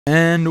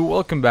And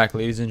welcome back,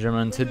 ladies and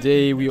gentlemen.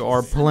 Today we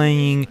are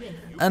playing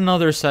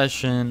another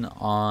session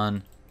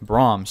on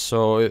Braum.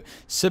 So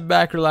sit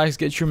back, relax,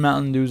 get your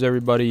Mountain Dews,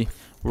 everybody.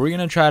 We're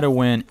gonna try to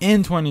win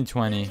in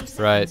 2020,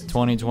 right?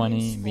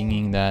 2020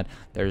 being that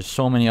there's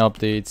so many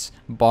updates.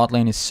 Bot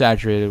lane is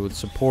saturated with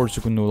supports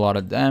who can do a lot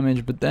of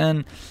damage, but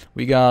then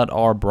we got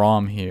our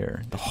Braum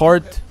here. The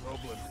heart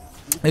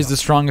is the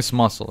strongest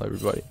muscle,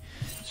 everybody.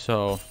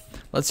 So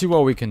let's see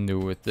what we can do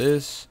with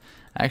this.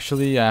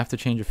 Actually, I have to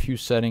change a few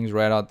settings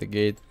right out the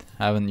gate.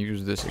 Haven't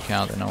used this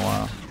account in a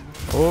while.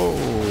 Oh,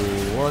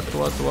 what?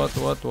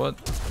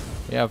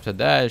 We have to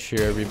dash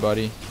here,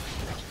 everybody.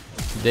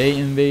 Day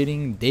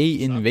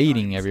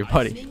invading,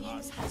 everybody.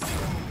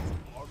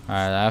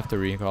 Alright, I have to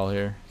recall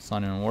here. It's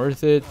not even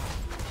worth it.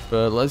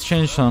 But let's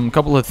change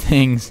couple of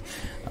things.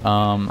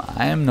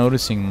 I am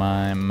noticing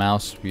my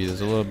mouse speed is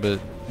a little bit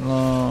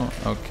low.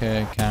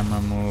 Okay,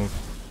 camera move.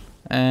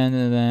 And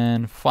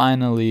then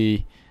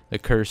finally, the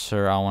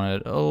cursor, I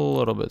want it a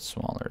little bit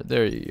smaller.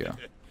 There you go.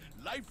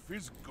 Life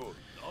is good,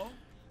 no?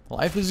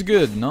 Life is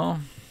good, no?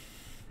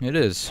 It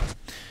is.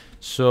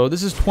 So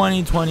this is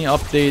 2020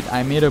 update.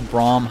 I made a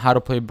Braum, how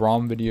to play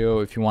Braum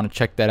video. If you want to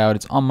check that out,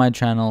 it's on my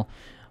channel.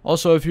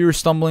 Also, if you're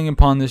stumbling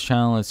upon this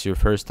channel, it's your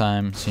first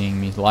time seeing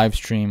me live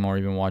stream or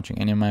even watching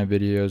any of my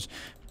videos,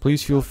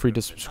 please feel free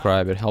to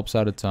subscribe. It helps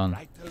out a ton.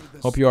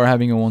 Hope you are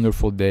having a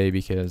wonderful day,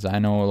 because I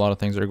know a lot of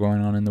things are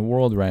going on in the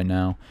world right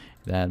now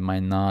that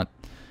might not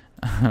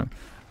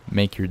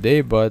make your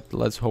day, but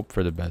let's hope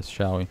for the best,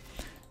 shall we?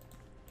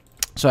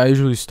 So I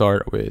usually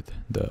start with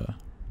the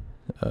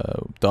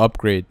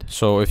upgrade.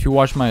 So if you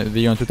watch my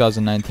video in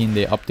 2019,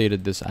 they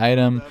updated this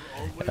item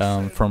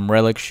from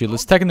relic shield.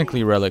 It's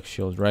technically relic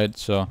shield, right?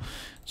 So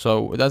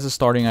that's a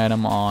starting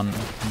item on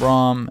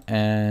Braum,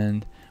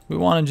 and we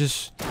want to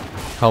just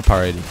help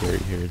our AD carry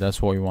here.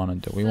 That's what we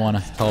want to do. We want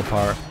to help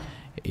our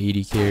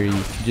AD carry,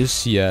 just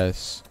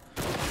CS.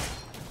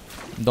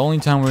 The only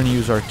time we're going to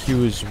use our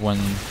Q is when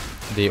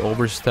they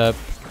overstep.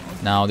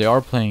 Now they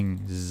are playing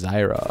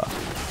Zyra.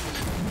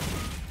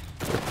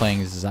 They're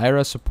playing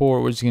Zyra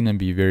support, which is going to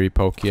be very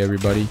pokey,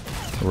 everybody,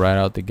 right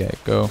out the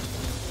get-go.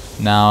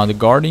 Now the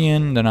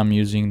Guardian that I'm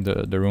using,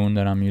 the rune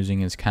that I'm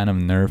using, is kind of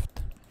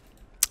nerfed.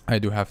 I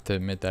do have to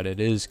admit that it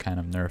is kind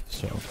of nerfed,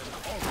 so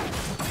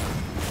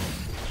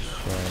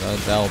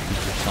that'll teach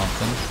you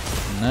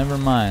something. Never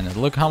mind.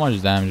 Look how much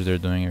damage they're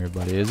doing,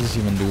 everybody. Is this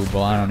even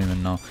doable? I don't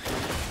even know.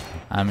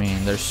 I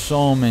mean, there's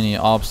so many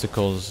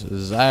obstacles.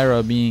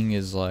 Zyra being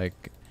is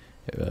like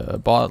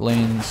bot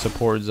lane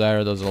support.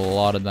 Zyra does a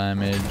lot of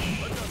damage.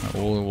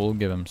 We'll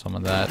give him some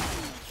of that.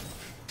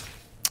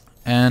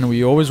 And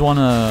we always want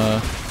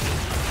to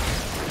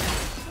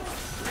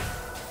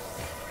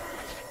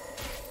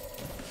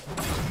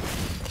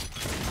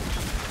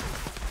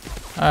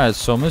alright,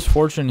 so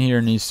Misfortune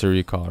here needs to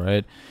recall,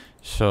 right?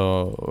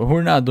 So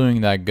we're not doing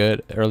that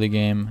good early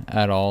game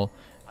at all,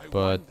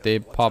 but they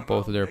pop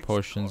both of their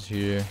potions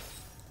here.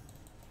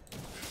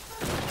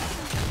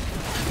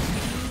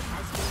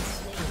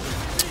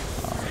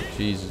 Oh,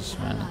 Jesus,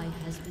 man,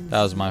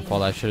 that was my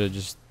fault. I should have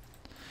just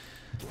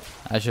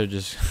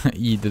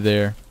eat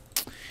there.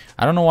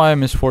 I don't know why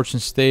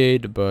Misfortune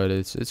stayed, but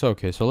it's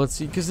okay. So let's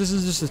see, because this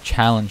is just a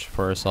challenge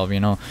for ourselves,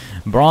 you know.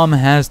 Braum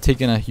has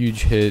taken a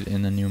huge hit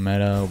in the new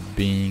meta,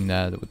 being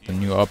that with the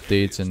new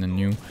updates and the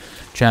new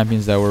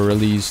champions that were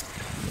released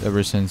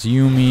ever since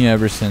Yumi,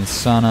 ever since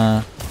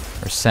Senna,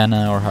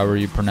 or however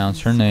you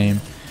pronounce her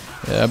name.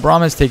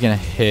 Braum has taken a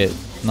hit,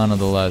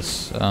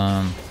 nonetheless.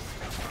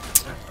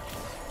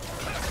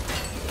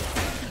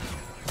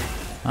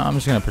 I'm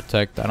just gonna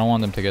protect. I don't want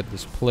them to get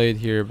this played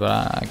here, but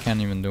I can't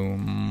even do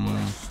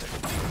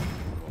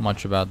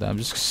much about that. I'm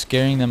just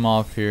scaring them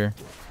off here,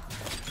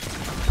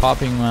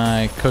 popping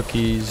my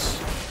cookies.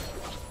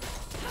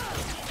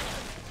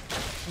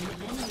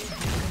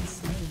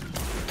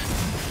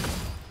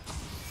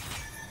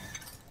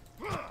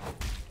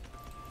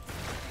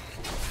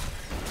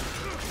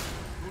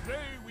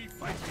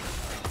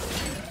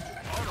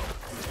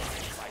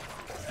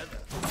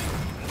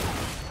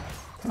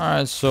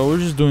 Alright, so we're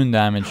just doing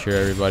damage here,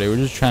 everybody. We're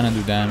just trying to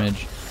do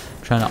damage,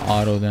 trying to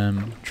auto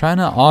them. Trying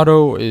to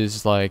auto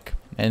is like,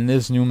 in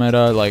this new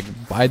meta, like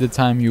by the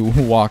time you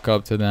walk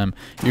up to them,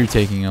 you're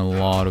taking a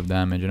lot of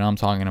damage. And I'm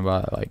talking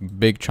about like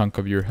big chunk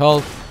of your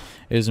health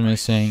is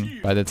missing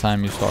by the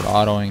time you start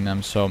autoing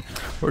them. So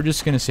we're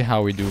just gonna see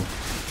how we do.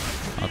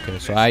 Okay,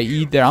 so I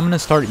eat there. I'm gonna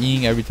start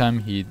eating every time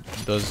he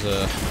does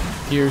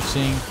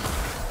piercing.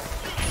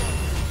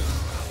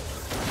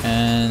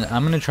 And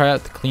I'm gonna try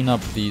out to clean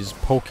up these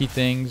pokey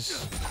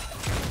things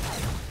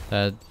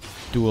that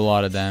do a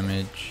lot of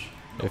damage,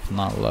 if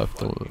not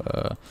left,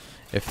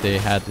 if they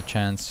had the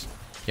chance.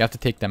 You have to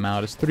take them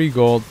out. It's 3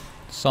 gold,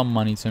 some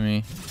money to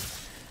me.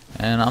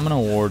 And I'm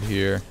gonna ward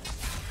here,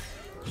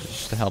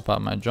 just to help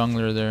out my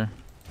jungler there.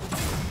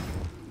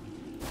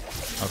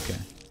 Okay.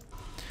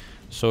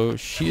 So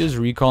she is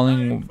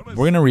recalling.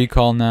 We're gonna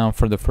recall now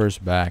for the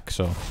first back.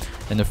 So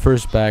in the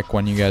first back,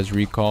 when you guys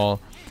recall,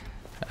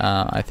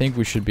 I think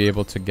we should be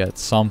able to get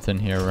something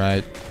here,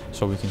 right?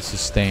 So we can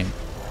sustain.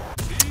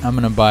 I'm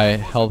gonna buy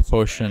health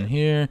potion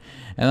here,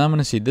 and I'm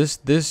gonna see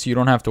this you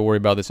don't have to worry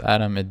about this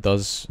item. It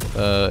does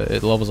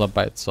it levels up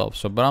by itself.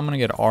 So but I'm gonna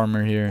get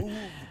armor here,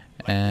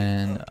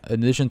 and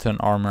in addition to an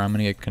armor, I'm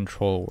gonna get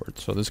control word.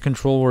 So this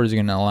control word is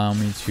gonna allow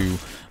me to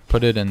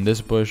put it in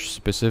this bush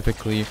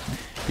specifically,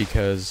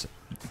 because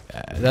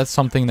that's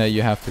something that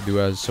you have to do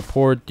as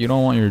support. You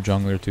don't want your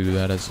jungler to do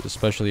that,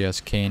 especially as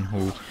Kayn,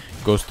 who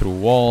goes through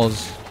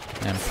walls.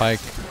 And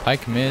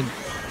Pike mid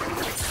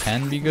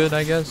can be good,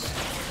 I guess,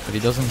 but he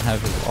doesn't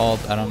have his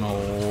ult. I don't know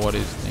what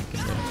he's thinking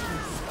there.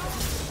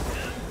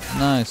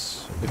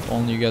 Nice. If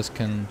only you guys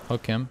can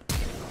hook him.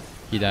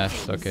 He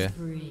dashed. Okay.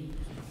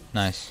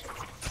 Nice.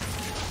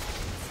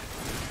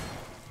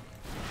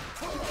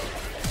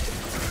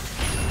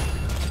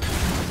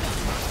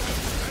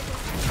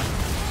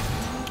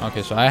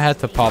 Okay, so I had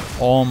to pop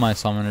all my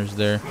summoners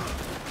there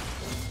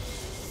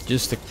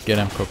just to get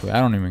him quickly. I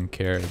don't even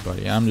care,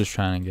 buddy. I'm just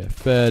trying to get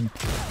fed.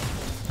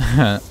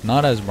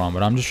 Not as Braum,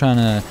 but I'm just trying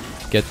to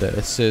get the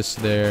assist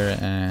there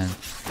and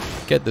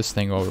get this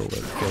thing over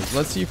with. Because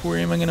let's see if we're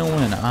even gonna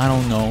win. I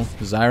don't know.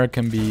 Zyra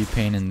can be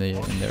pain in the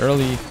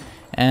early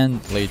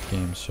and late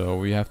game, so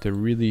we have to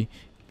really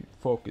be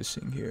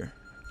focusing here.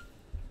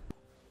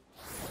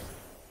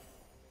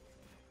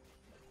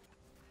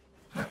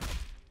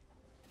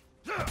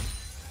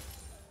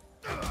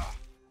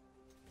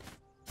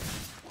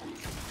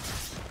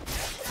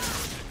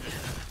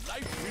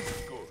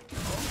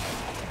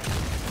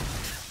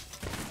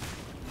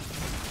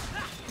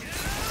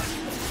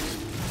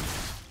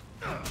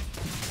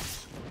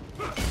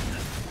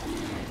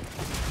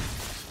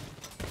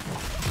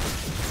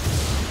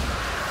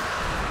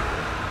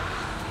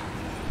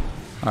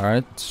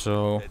 Alright,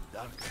 so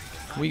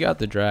we got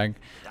the drag.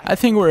 I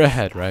think we're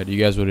ahead, right? You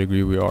guys would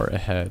agree we are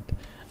ahead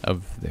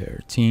of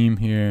their team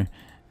here.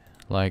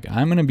 Like,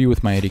 I'm going to be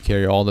with my AD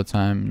carry all the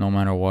time, no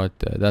matter what.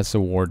 That's the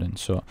warden.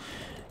 So,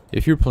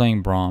 if you're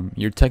playing Braum,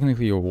 you're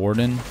technically a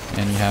warden,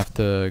 and you have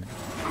to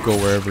go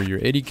wherever your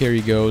AD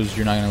carry goes.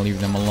 You're not going to leave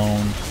them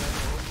alone.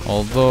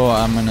 Although,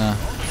 I'm going to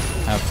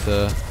have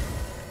to...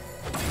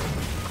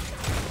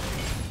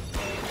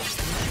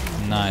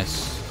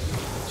 Nice.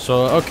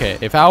 So, okay,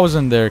 if I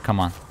wasn't there, come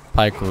on.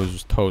 Pyke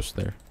was toast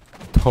there.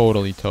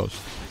 Totally toast.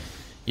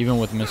 Even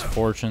with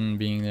misfortune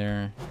being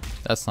there,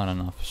 that's not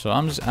enough. So,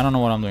 I don't know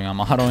what I'm doing. I'm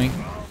autoing.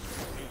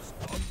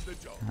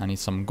 I need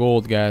some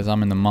gold, guys.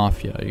 I'm in the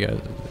Mafia. You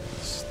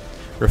guys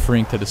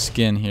referring to the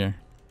skin here.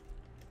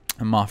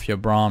 A Mafia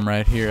Braum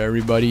right here,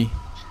 everybody.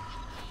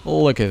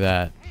 Look at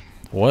that.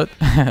 What?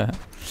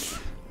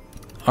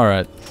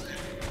 Alright.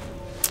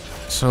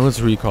 So, let's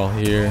recall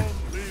here.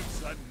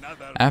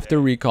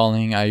 After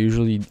recalling, I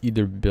usually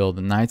either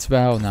build Knight's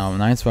Vow. Now,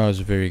 Knight's Vow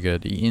is very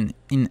good. In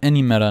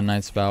any meta,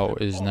 Knight's Vow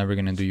is never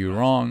going to do you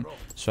wrong.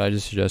 So I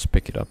just suggest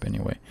pick it up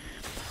anyway.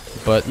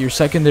 But your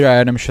secondary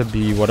item should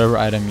be whatever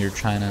item you're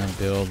trying to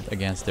build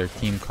against their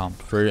team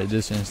comp. For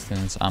this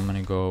instance, I'm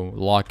going to go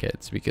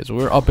Lockets, because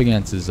we're up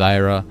against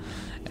Zyra.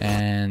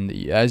 And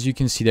as you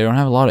can see, they don't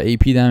have a lot of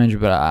AP damage,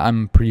 but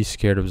I'm pretty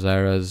scared of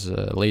Zyra's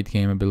late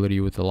game ability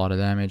with a lot of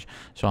damage.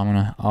 So I'm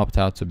going to opt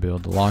out to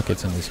build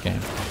Lockets in this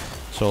game.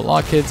 So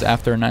Lockets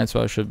after Knight's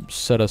Vow should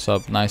set us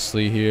up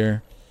nicely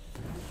here.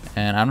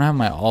 And I don't have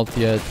my ult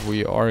yet.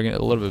 We are a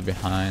little bit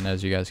behind,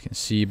 as you guys can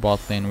see.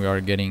 Bot lane, we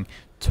are getting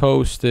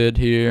toasted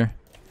here.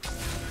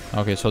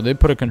 Okay, so they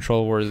put a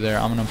control ward there.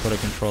 I'm going to put a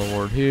control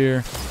ward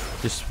here.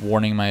 Just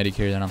warning my AD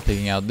carry that I'm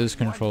taking out this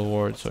control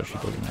ward, so she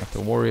doesn't have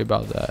to worry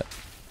about that.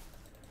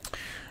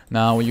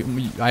 Now,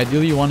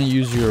 ideally you want to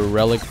use your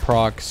relic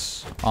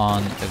procs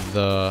on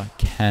the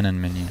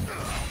cannon minion.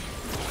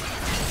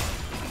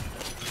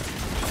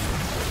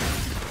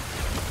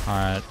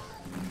 Alright.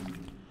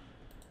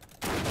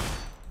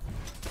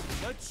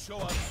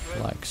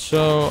 Like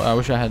so. I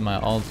wish I had my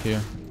ult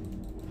here.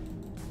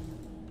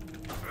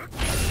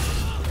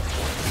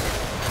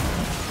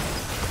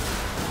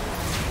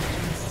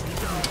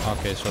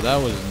 Okay, so that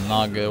was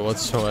not good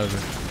whatsoever.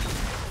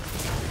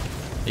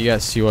 You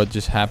guys see what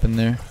just happened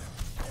there?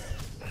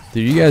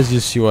 Did you guys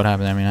just see what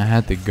happened? I mean, I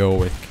had to go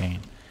with Kayn.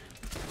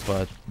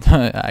 But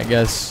I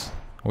guess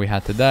we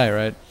had to die,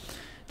 right?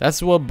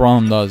 That's what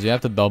Braum does. You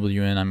have to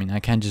W in. I mean, I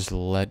can't just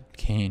let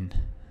Kayn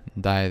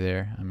die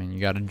there. I mean, you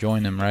gotta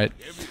join him, right?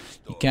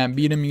 You can't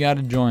beat him, you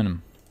gotta join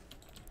him.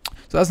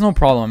 So that's no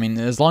problem. I mean,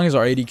 as long as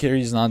our AD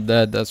carry is not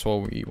dead, that's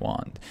what we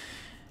want.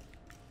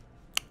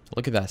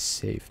 Look at that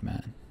safe,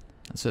 man.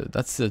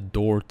 That's the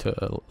door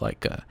to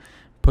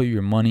put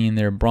your money in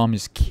there. Braum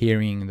is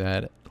carrying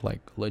that like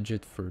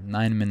legit for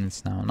 9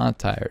 minutes now. I'm not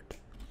tired.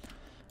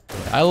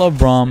 I love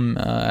Braum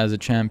as a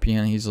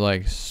champion. He's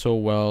like so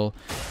well,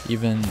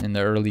 even in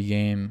the early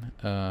game.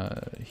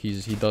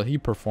 He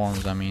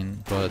performs. I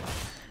mean, but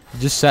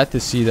just sad to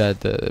see that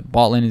the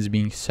bot lane is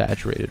being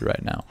saturated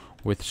right now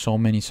with so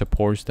many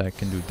supports that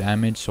can do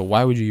damage. So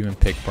why would you even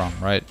pick Braum,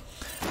 right?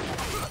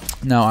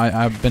 Now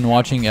I've been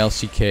watching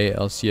LCK,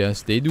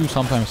 LCS. They do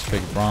sometimes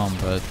pick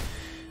Braum, but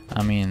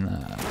I mean,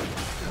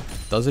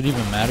 does it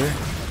even matter?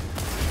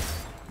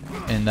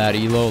 In that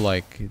elo,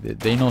 like,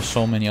 they know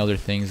so many other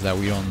things that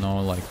we don't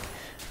know, like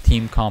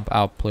team comp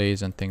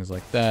outplays and things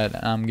like that.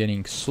 And I'm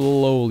getting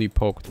slowly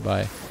poked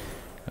by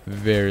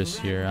Varus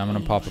here. I'm gonna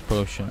pop a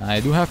potion.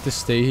 I do have to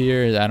stay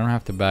here. I don't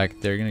have to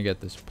back. They're gonna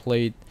get this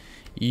plate.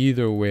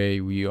 Either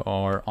way, we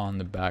are on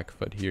the back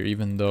foot here,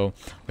 even though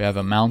we have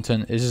a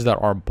mountain. It's just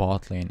that our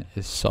bot lane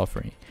is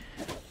suffering.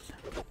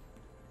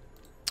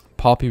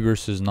 Poppy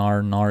versus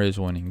Gnar. Gnar is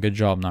winning. Good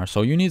job, Gnar.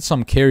 So you need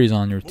some carries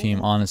on your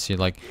team, honestly.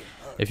 Like,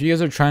 if you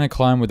guys are trying to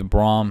climb with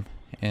Braum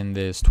in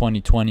this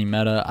 2020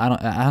 meta,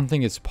 I don't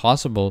think it's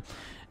possible.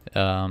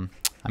 I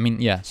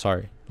mean, yeah,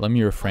 sorry. Let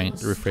me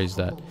rephrase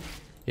that.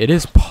 It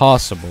is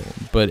possible,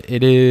 but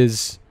it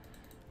is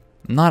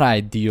not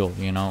ideal,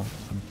 you know.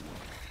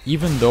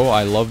 Even though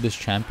I love this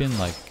champion,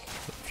 like,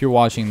 if you're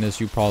watching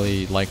this, you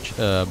probably like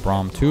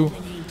Braum too.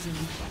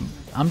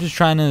 I'm just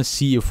trying to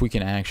see if we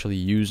can actually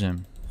use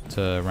him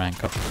to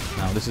rank up.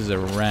 Now, this is a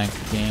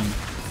ranked game.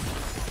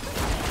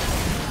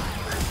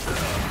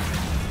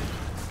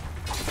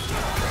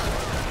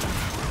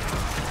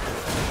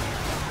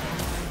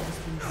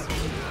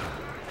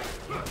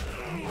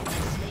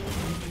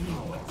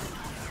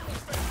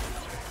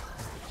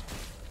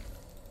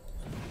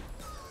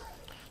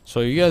 So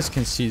you guys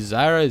can see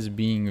Zyra is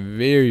being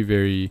very,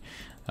 very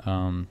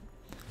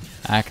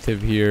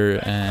active here,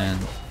 and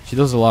she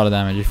does a lot of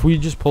damage. If we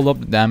just pull up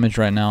the damage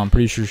right now, I'm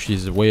pretty sure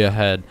she's way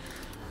ahead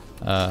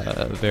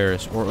of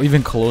Varus, or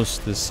even close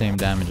to the same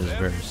damage as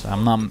Varus.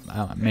 I'm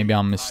not, maybe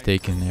I'm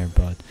mistaken there,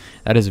 but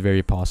that is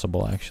very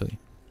possible actually.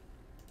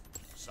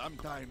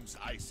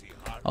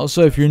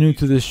 Also, if you're new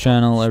to this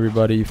channel,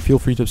 everybody, feel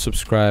free to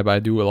subscribe. I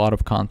do a lot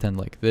of content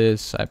like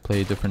this. I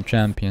play different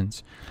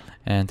champions,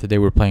 and today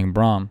we're playing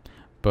Braum.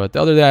 But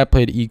the other day I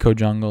played eco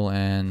jungle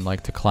and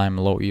like to climb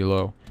low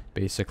elo.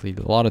 Basically,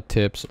 a lot of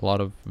tips, a lot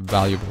of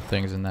valuable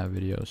things in that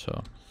video.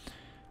 So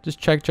just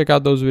check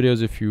out those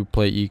videos if you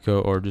play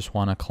eco or just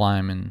want to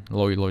climb in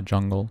low elo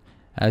jungle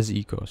as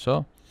eco.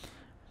 So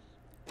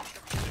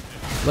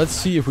let's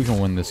see if we can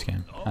win this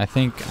game. I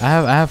think I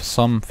have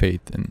some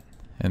faith in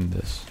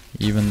this,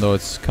 even though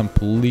it's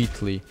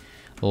completely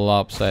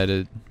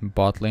lopsided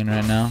bot lane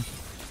right now.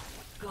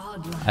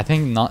 I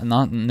think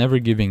never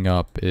giving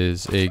up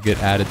is a good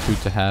attitude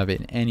to have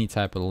in any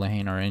type of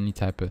lane or any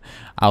type of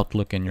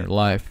outlook in your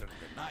life.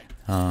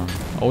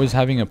 Always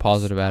having a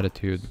positive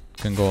attitude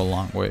can go a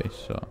long way.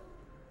 So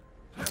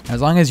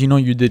as long as you know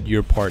you did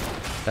your part,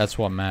 that's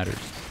what matters.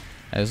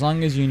 As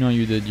long as you know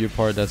you did your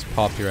part, that's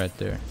Poppy right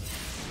there.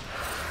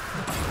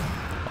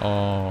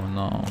 Oh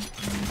no.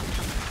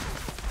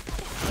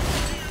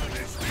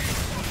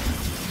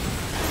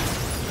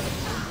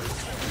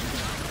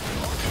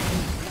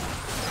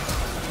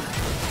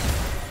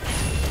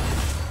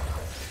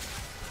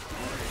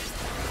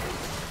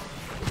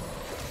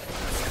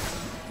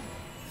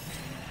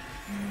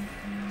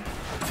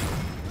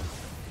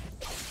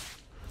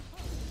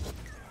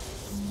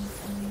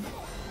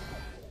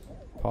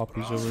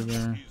 Poppy's over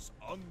there.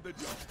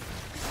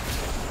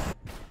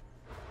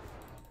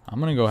 I'm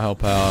gonna go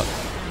help out.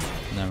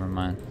 Never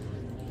mind.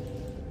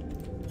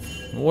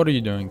 What are you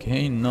doing,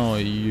 Kane? No,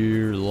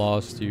 you're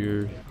lost.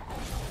 You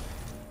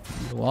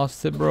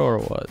lost it, bro, or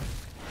what?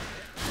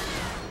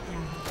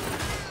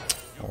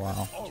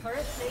 Wow.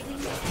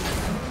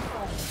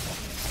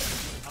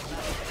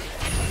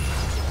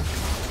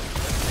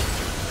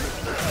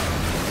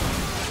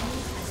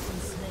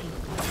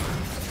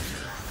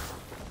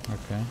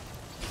 Okay.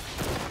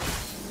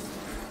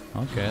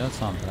 Okay, that's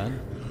not bad.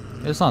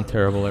 It's not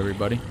terrible,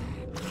 everybody.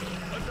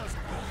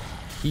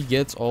 He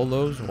gets all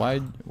those. Why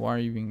are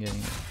you even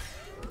getting it?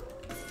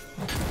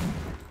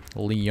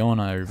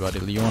 Leona, everybody.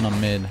 Leona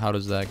mid. How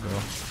does that go?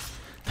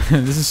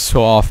 This is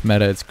so off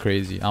meta. It's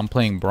crazy. I'm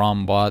playing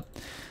Braum bot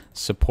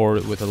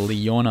support with a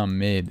Leona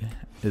mid.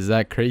 Is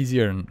that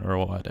crazy or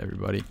what,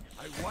 everybody?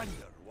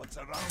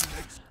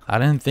 I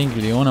didn't think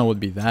Leona would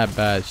be that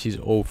bad. She's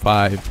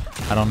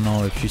 05. I don't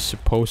know if she's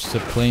supposed to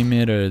play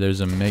mid or there's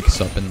a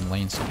mix-up in the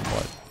lane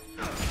somewhat.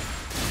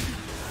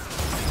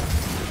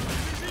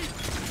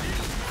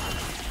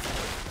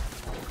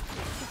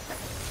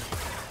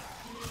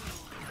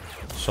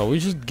 So we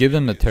just give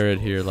them the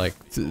turret here. Like,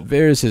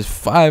 Varus is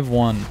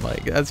 5-1.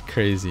 Like, that's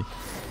crazy.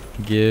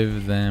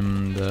 Give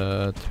them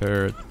the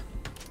turret.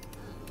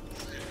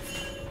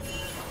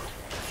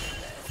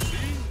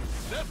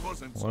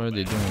 What are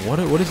they doing?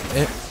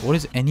 What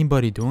is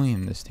anybody doing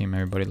in this team,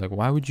 everybody? Like,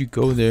 why would you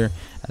go there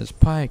as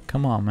Pike?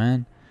 Come on,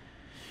 man.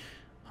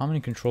 How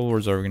many control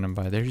wards are we gonna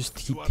buy? They're just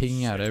keep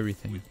taking out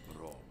everything.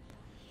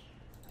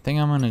 I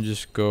think I'm gonna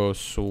just go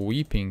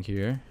sweeping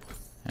here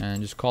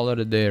and just call it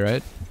a day,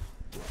 right?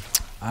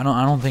 I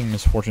don't think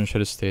Misfortune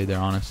should have stayed there,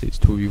 honestly. It's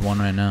 2v1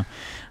 right now.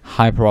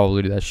 High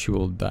probability that she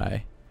will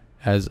die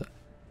as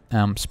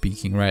I'm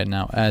speaking right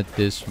now at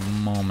this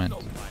moment.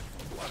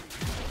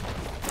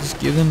 Just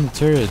give them the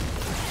turret.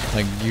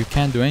 Like, you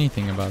can't do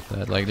anything about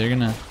that. Like, they're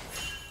gonna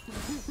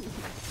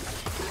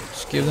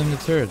just give them the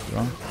turret,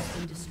 bro.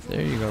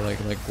 There you go. Like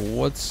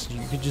what's,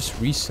 you could just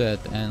reset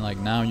and like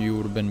now you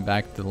would have been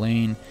back to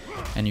lane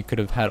and you could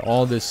have had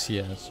all this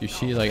CS. You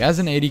see, like, as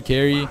an AD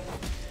carry,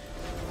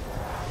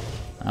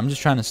 I'm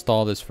just trying to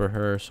stall this for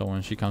her so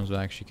when she comes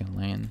back she can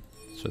lane.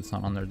 So it's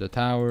not under the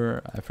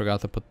tower. I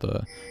forgot to put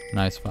the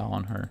Knights Vow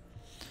on her.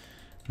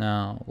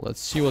 Now let's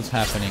see what's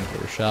happening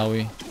here, shall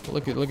we?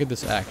 Look at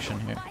this action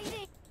here.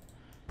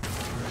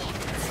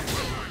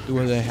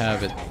 Do they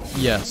have it?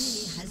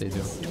 Yes, they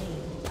do.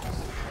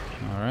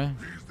 Alright.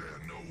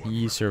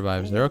 He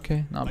survives there.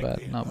 Okay, not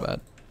bad, not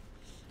bad.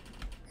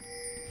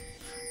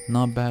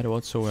 Not bad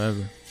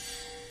whatsoever.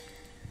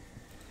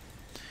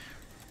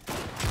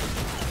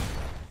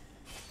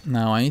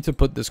 Now I need to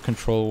put this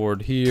control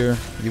ward here,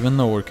 even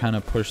though we're kind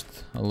of pushed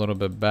a little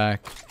bit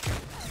back.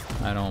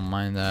 I don't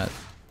mind that.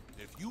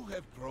 If you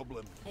have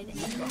problem,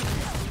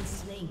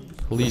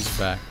 Please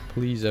back,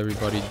 please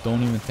everybody.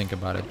 Don't even think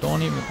about it.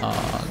 Don't even.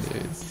 Ah,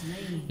 dude.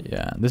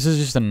 Yeah, this is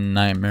just a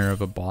nightmare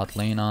of a bot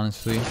lane,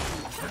 honestly.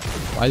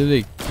 Why do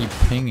they keep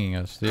pinging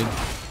us, dude?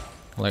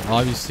 Like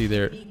obviously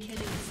they're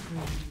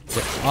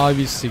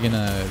obviously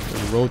gonna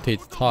rotate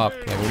top.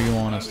 Like what do you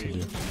want us to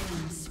do?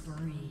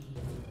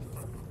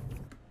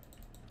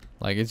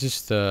 Like, it's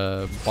just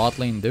a bot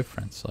lane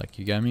difference. Like,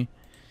 you get me?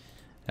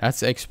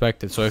 That's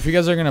expected. So, if you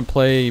guys are going to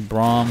play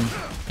Braum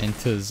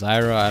into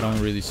Zyra, I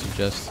don't really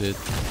suggest it.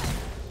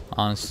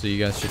 Honestly,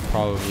 you guys should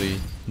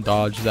probably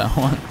dodge that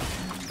one.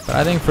 But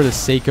I think for the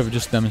sake of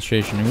just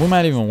demonstration, and we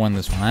might even win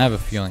this one. I have a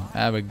feeling. I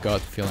have a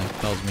gut feeling that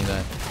tells me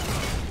that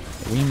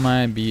we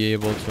might be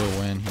able to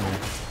win here.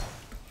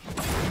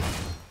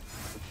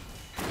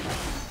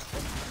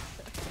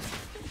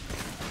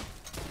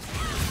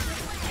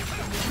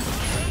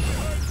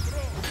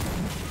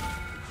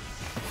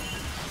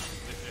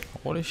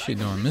 What is she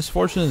doing? Miss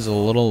Fortune is a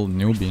little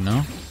newbie,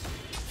 no?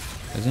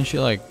 Isn't she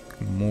like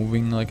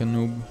moving like a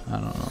noob? I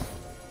don't know.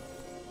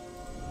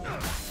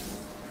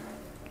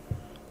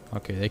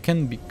 Okay, they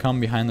can come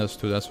behind us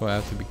too. That's why I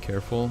have to be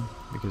careful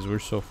because we're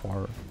so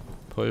far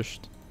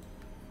pushed.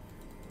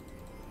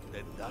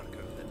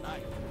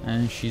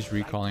 And she's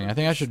recalling. I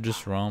think I should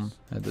just roam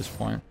at this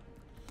point.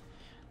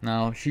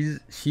 Now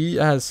she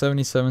has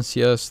 77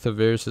 CS to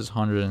Varus'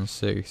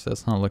 106.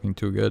 That's not looking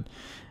too good.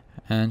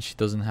 And she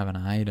doesn't have an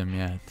item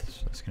yet,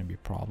 so that's gonna be a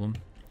problem.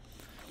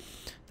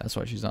 That's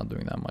why she's not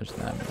doing that much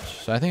damage.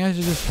 So I think I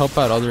should just help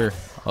out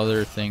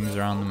other things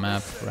around the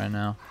map right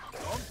now.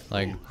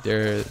 Like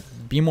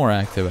be more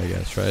active, I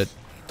guess, right?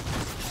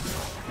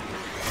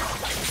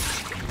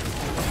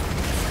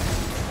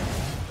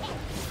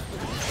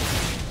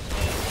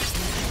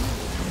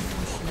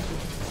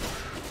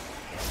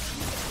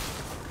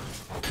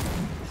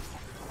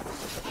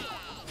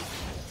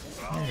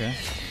 Okay.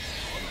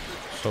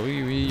 So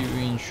we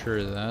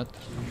ensure that.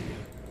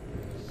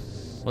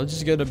 Let's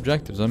just get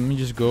objectives. Let me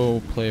just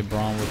go play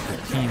Braum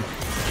with the team.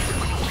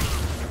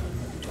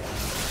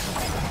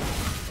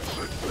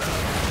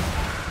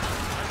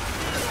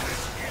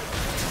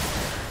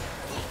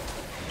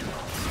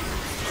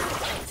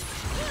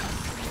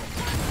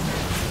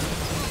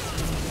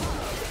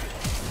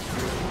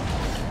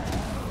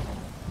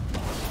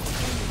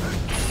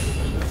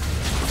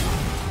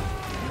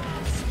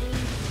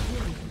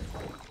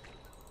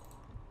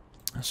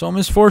 So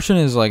Miss Fortune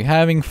is like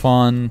having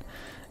fun,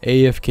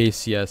 AFK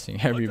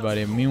CSing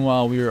everybody.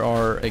 Meanwhile, we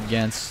are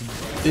against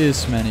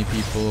this many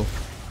people.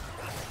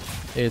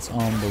 It's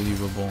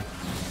unbelievable.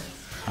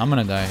 I'm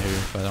gonna die here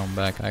if I don't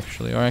back,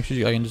 actually. Or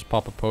actually, I can just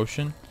pop a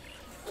potion.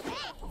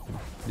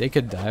 They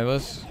could dive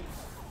us.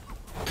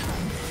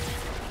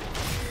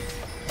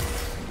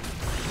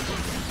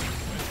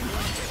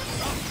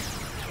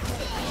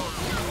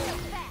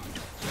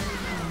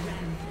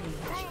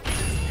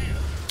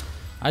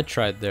 I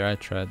tried there, I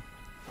tried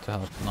to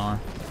help Gnar.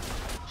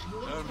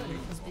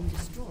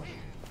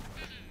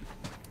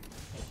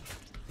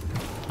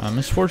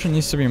 Miss Fortune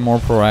needs to be more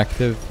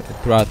proactive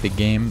throughout the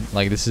game.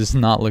 Like, this is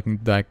not looking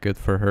that good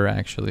for her,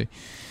 actually.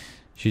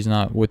 She's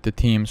not with the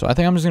team. So I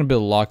think I'm just going to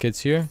build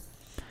Lockets here.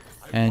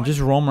 And just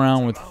roam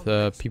around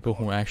with people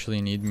who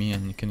actually need me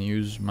and can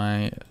use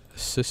my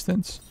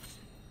assistance.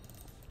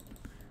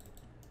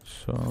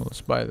 So let's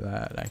buy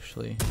that,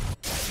 actually.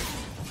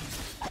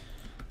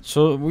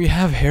 So we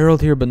have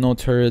Herald here but no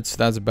turrets.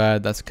 That's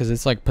bad. That's because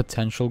it's like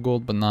potential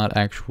gold but not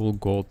actual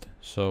gold.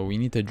 So we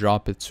need to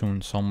drop it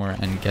soon somewhere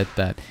and get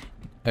that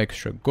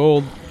extra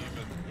gold.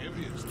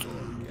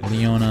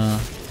 Leona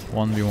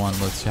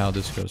 1v1. Let's see how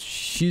this goes.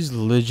 She's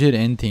legit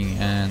inting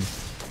and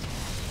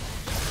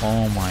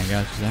oh my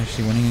god, she's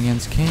actually winning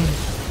against Kane.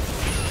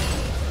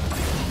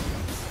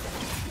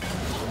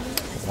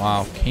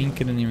 Wow, Kane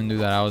couldn't even do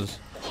that. I was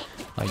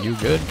like, you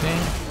good,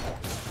 Kane?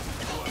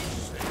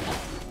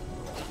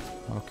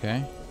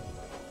 Okay.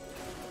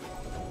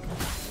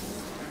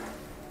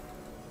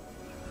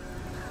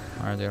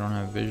 Alright, they don't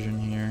have vision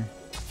here.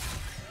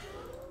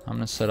 I'm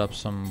gonna set up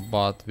some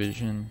bot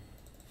vision.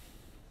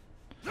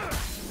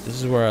 This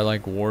is where I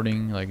like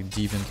warding, like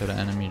deep into the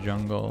enemy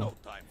jungle.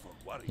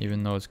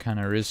 Even though it's kind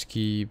of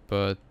risky,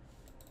 but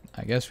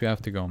I guess we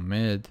have to go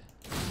mid.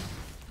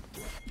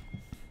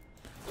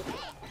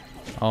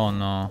 Oh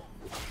no.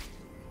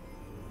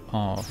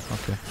 Oh,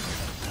 okay.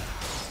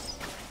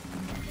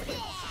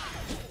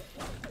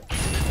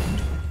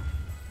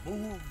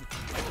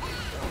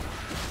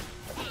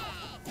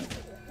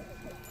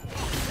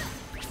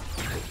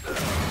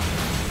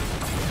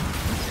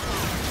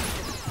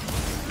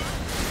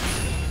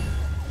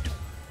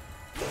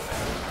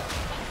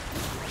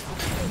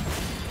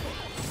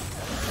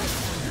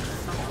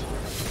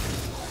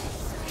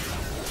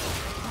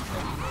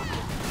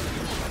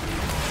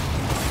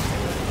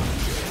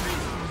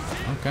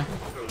 Okay.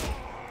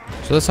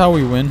 So that's how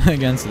we win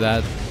against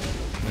that.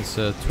 It's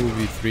a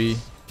 2v3,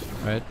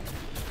 right?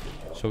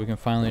 So we can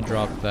finally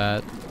drop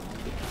that.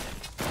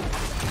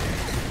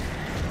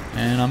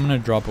 And I'm gonna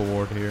drop a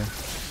ward here.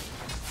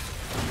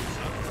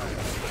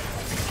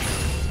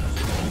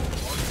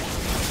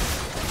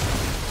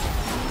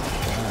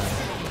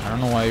 I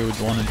don't know why you would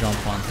want to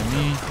jump onto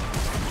me.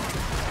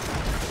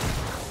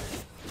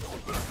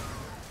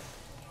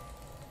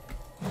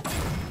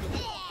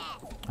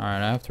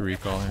 Alright, I have to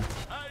recall here.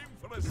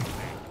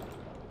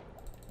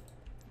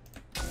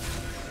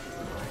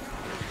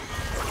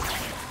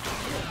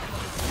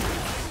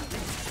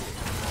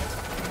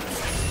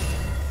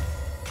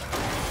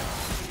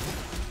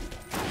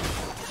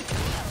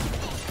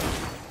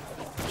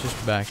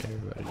 Just back,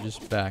 everybody.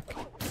 Just back.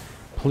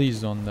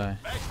 Please don't die.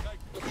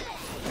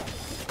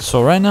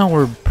 So right now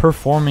we're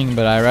performing,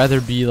 but I'd rather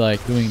be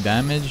like doing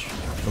damage.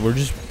 We're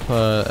just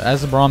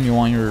as a Braum, you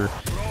want your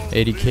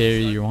AD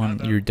carry, you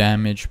want your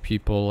damage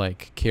people,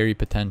 like carry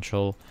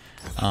potential,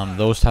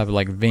 those type of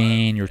like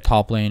Vayne, your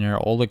top laner,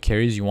 all the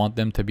carries you want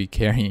them to be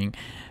carrying,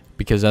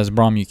 because as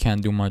Braum you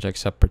can't do much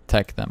except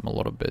protect them a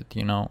little bit,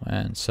 you know,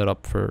 and set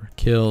up for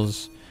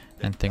kills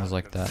and things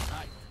like that.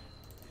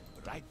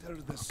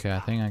 Okay, I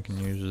think I can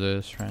use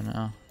this right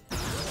now.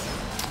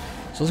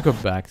 So let's go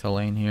back to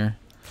lane here.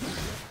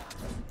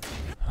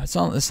 It's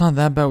not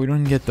that bad. We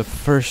don't get the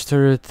first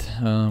turret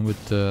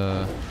with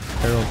the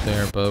herald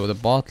there, but the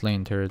bot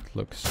lane turret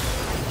looks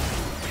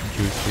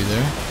juicy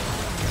there.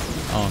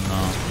 Oh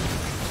no.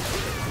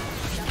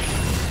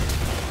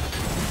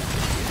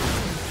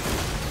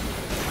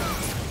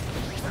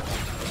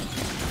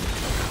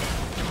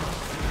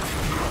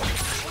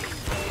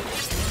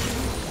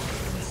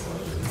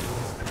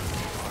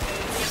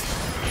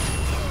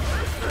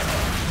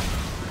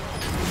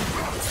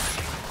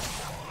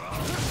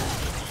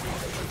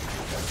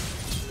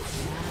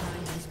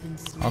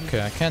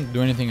 Okay, I can't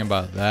do anything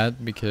about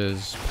that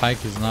because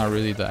Pyke is not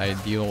really the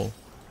ideal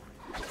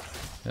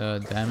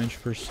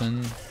damage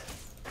person.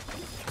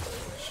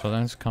 So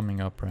that's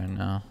coming up right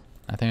now.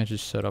 I think I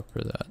just set up for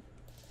that.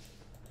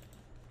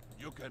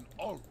 You can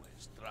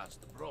always trust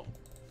Braum.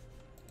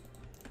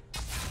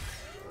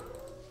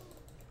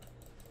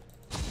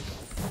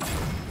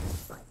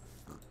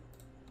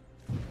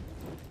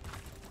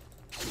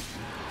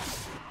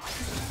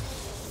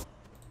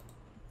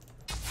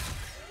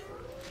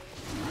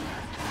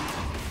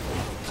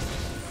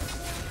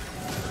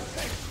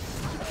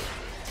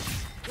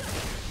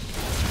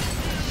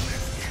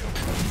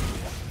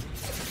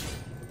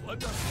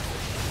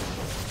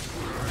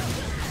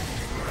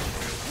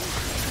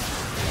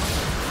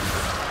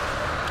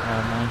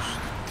 Almost.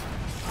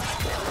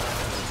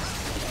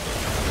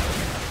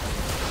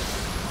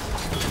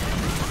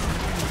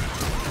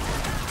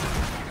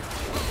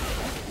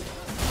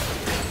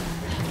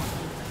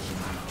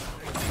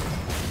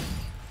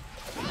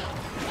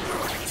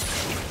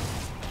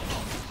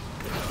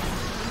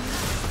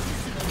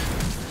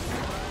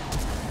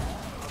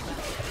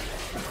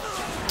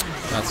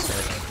 That's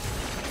it.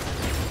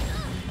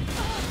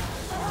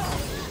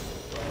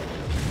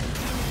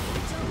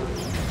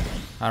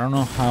 I don't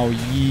know how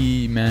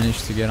Yi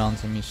managed to get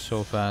onto me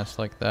so fast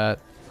like that.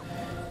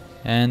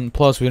 And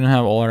plus we didn't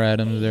have all our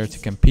items there to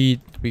compete.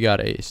 We got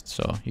aced,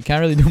 so you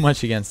can't really do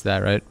much against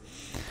that, right?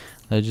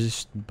 Let's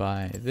just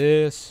buy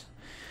this.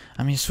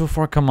 I mean, so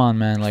far, come on,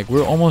 man. Like,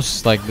 we're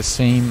almost like the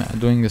same,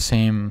 doing the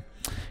same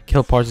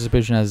kill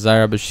participation as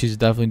Zyra, but she's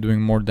definitely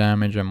doing more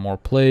damage and more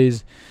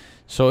plays.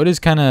 So it is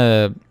kind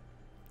of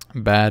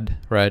bad,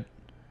 right?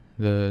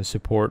 The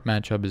support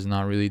matchup is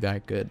not really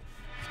that good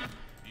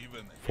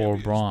for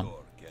Braum.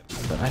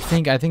 But I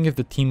think if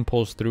the team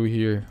pulls through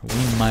here,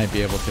 we might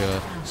be able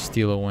to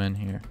steal a win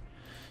here.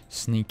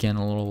 Sneak in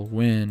a little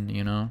win,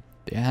 you know.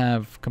 They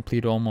have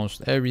completed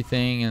almost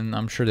everything, and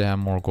I'm sure they have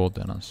more gold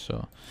than us.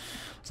 So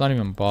let's not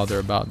even bother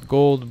about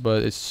gold,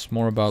 but it's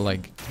more about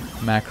like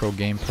macro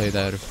gameplay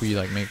that if we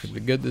like make the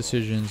good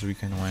decisions, we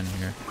can win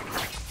here.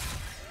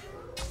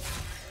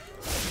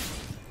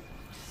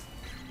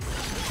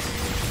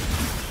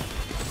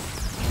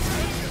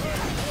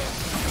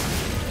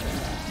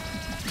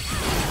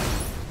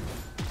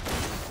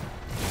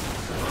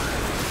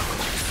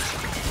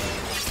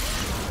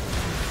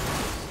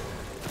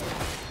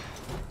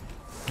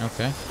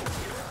 Okay.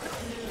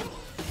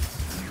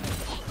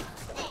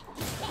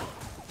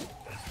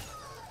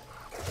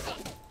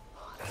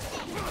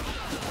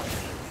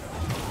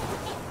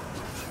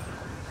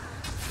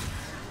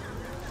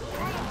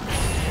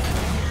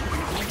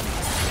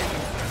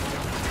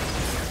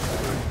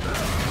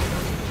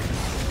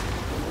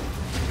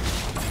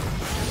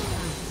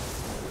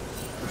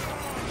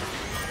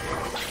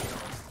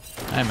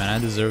 Hey man, I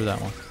deserve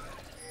that one.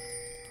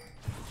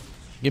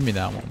 Give me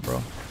that one,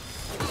 bro.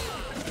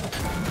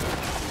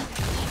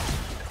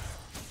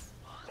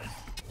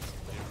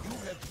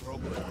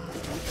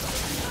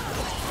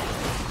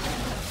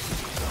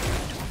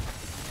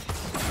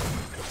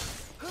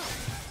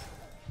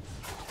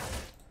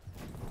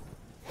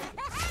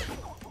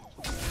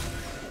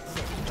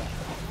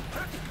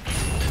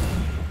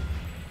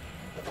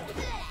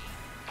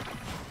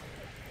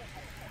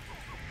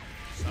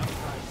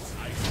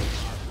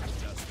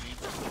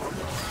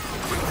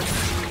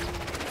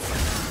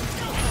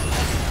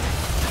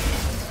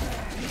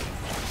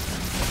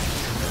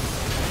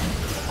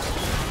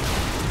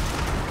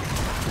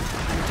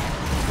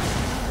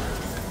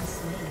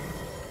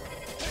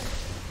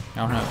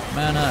 don't have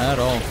mana at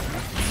all.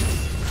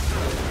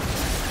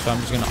 So I'm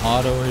just gonna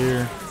auto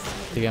here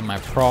to get my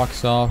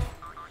procs off.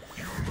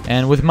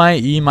 And with my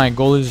E, my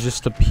goal is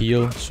just to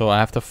peel, so I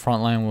have to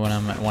frontline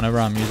whenever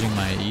I'm using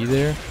my E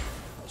there.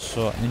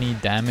 So any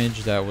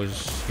damage that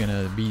was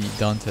gonna be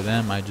done to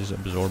them, I just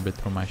absorb it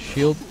through my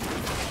shield.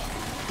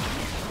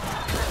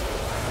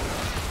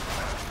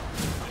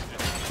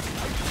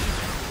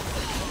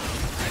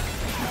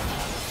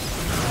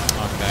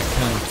 Okay, I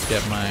couldn't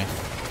get my...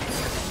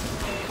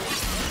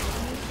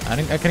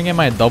 I couldn't get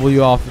my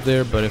W off of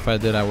there, but if I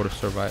did, I would have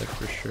survived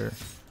for sure.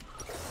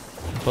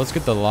 So let's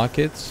get the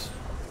lockets.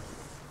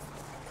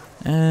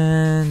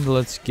 And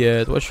let's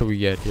get... what should we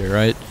get here,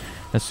 right?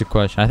 That's the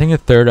question. I think a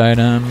third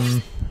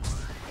item...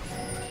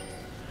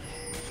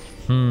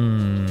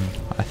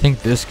 I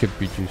think this could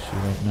be juicy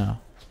right now.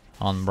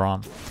 On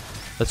Braum.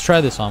 Let's try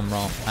this on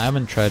Braum. I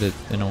haven't tried it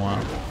in a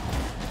while.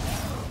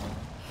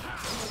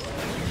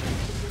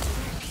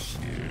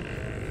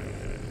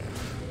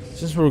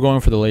 Since we're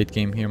going for the late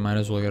game here, might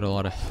as well get a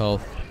lot of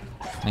health.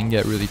 And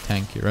get really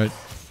tanky, right?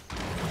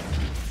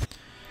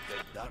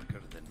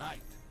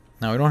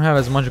 Now we don't have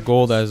as much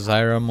gold as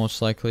Zyra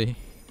most likely,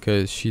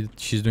 because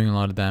she's doing a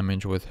lot of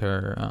damage with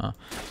her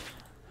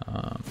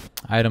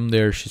item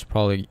there. She's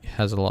probably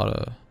has a lot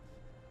of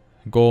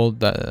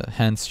gold,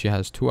 hence she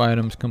has 2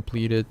 items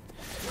completed.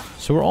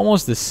 So we're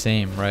almost the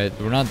same, right?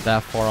 We're not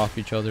that far off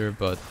each other,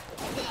 but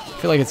I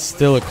feel like it's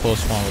still a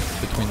close one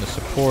between the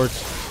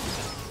supports.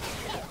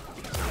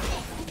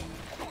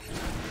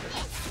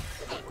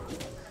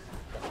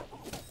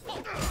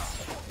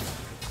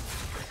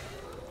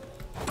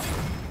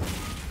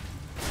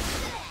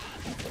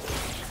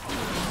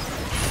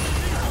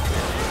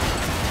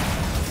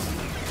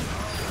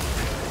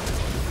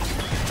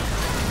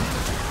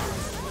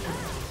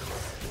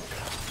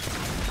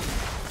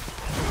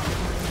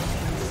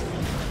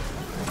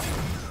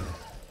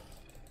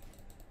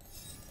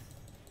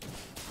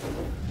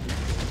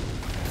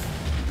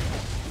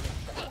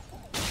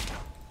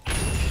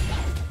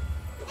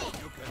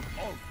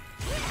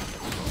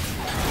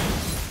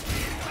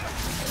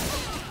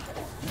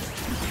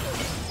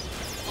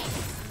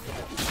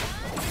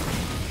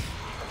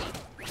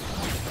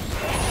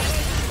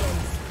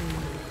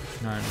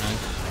 Alright,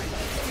 nice.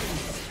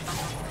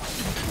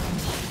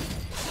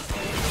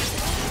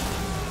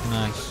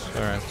 Nice.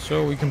 Alright,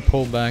 so we can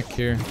pull back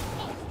here.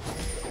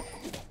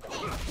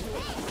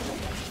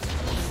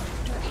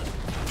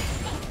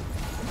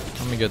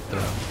 Let me get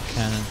the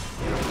cannon.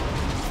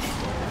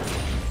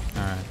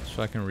 Alright,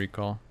 so I can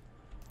recall.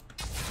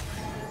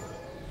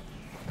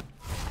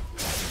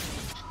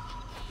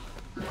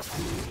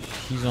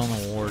 He's on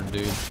the ward,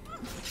 dude.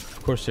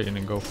 Of course they're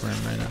gonna go for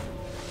him right now.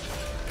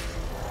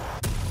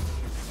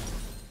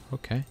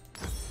 Okay.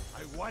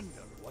 I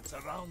wonder what's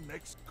around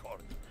next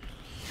corner.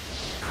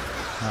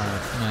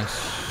 Alright, nice.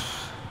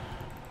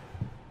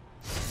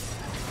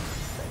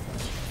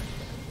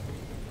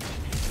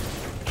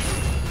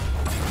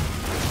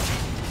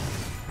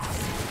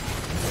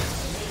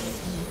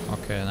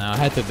 Okay, now I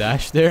had to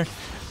dash there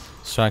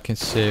so I can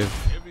save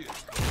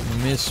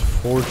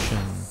Misfortune.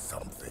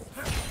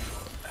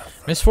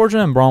 Misfortune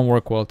and Braum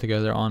work well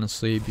together,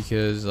 honestly,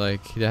 because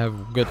like they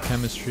have good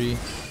chemistry.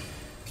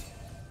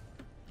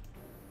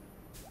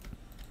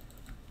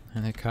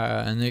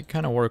 And they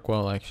kind of work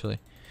well, actually.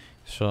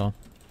 So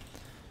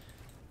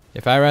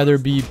if I rather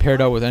be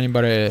paired up with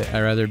anybody, I'd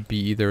rather be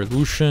either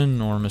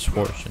Lucian or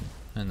Misfortune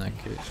in that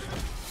case.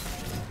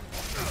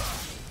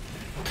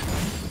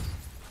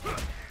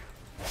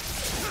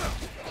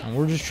 And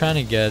we're just trying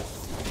to get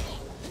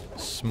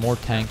more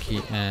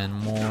tanky and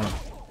more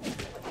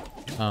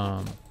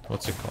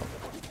what's it called?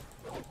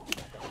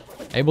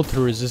 Able to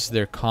resist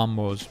their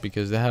combos,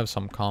 because they have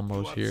some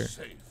combos here.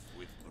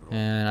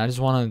 And I just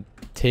want to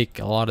take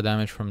a lot of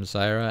damage from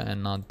Zyra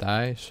and not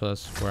die, so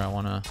that's where I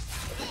want to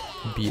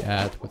be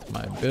at with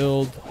my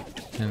build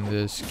in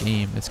this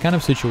game. It's kind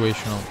of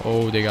situational.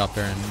 Oh, they got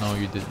Baron. No,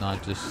 you did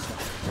not. Just,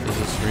 is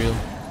this real?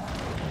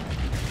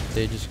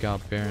 They just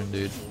got Baron,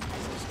 dude.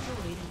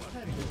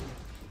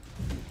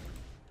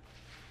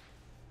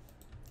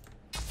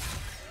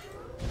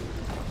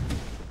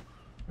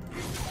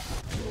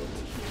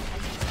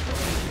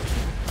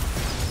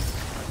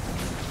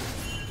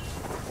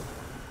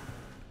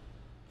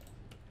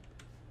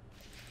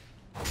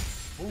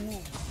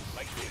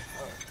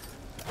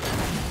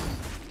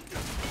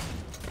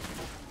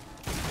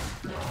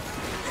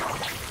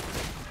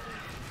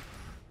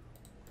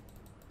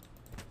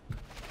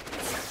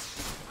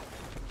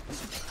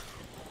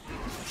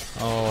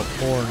 Oh,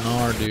 poor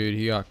Gnar, dude.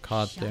 He got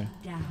caught there.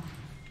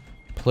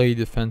 Play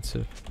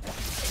defensive.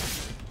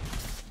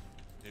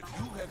 If you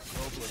have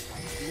problems,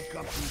 you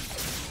come to me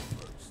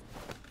first.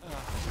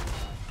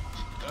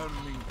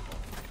 Turning.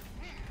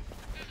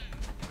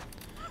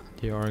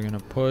 They are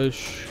gonna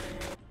push.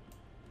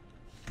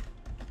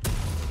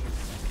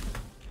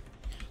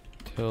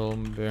 Till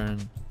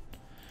Baron.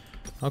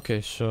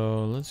 Okay,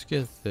 so let's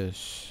get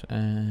this.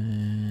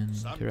 And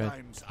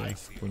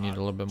we need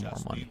a little bit more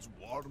money.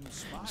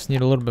 Just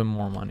need a little bit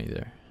more money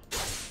there.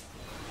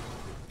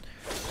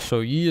 So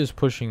Yi is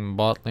pushing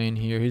bot lane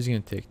here. He's gonna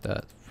take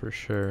that for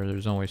sure.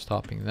 There's no way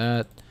stopping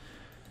that.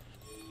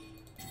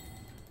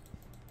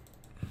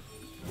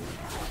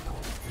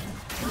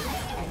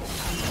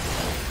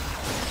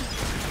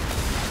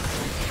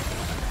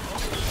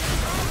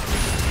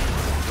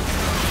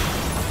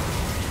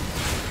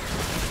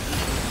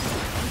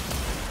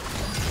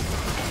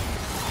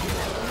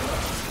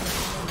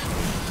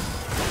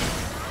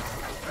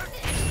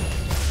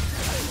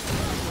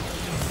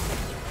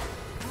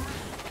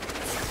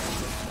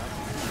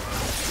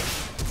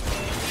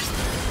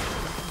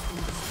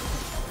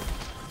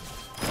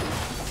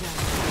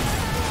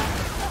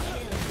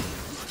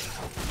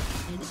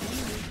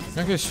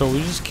 Okay, so we're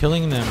just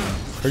killing them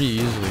pretty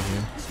easily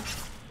here.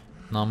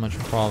 Not much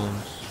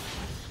problems.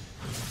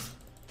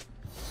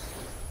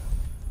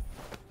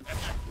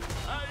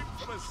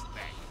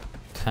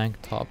 Tank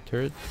top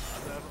turret.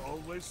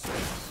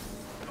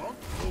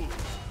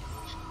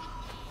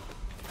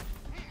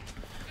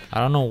 I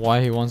don't know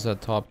why he wants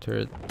that top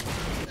turret.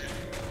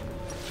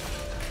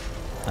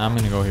 I'm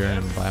gonna go here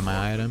and buy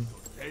my item.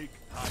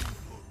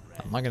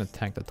 I'm not gonna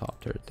tank the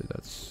top turret, dude.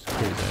 That's a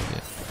crazy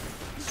idea.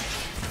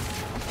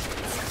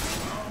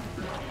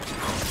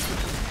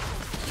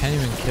 Can't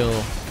even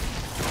kill.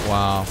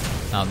 Wow.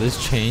 Now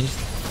this changed.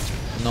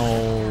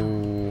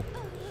 No.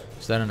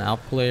 Is that an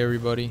outplay,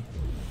 everybody?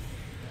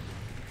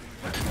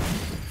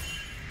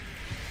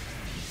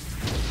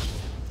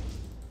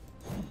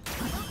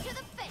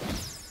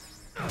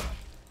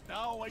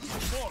 Now I do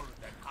more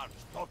than harsh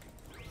talking.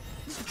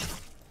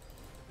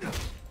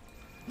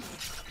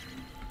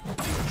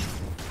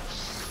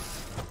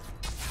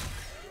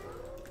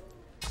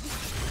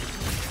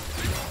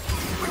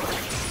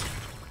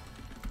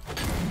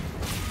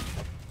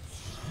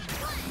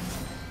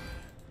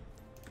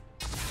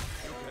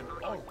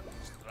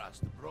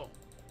 Braum.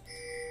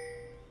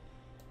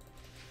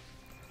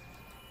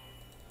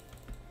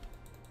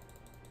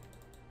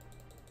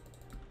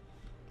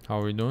 How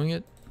are we doing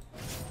it?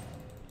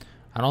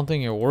 I don't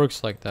think it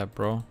works like that,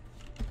 bro.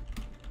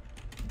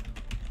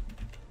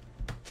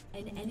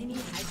 An enemy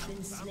has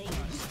been slain.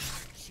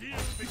 She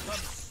has become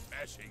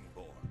smashing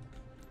born.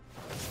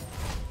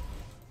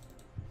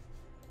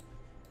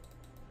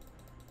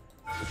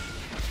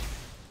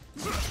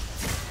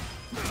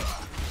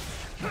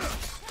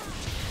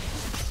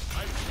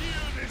 I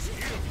feel this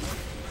here.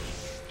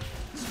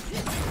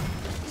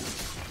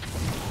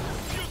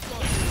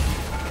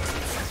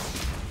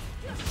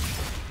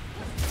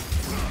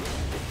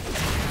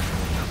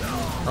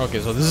 Okay,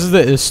 so this is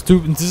the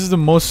stupid. This is the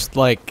most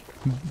like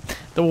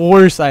the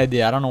worst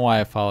idea. I don't know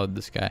why I followed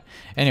this guy.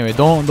 Anyway,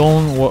 don't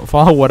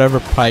follow whatever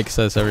Pike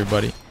says,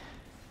 everybody.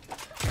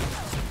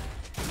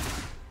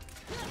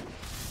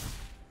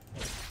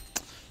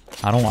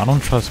 I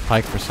don't trust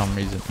Pike for some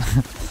reason.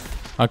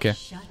 Okay.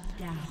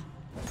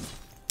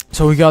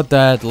 So we got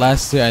that.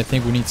 Lastly, I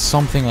think we need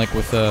something like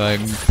with a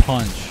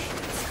punch.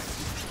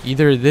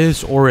 Either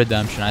this or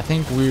redemption. I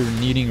think we're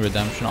needing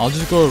redemption. I'll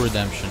just go with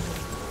redemption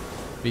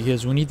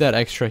because we need that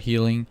extra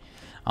healing.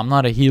 I'm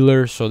not a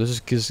healer, so this is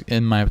because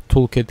in my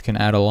toolkit can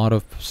add a lot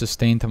of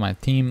sustain to my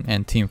team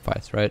and team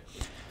fights, right?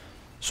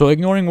 So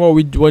ignoring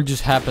what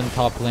just happened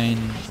top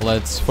lane,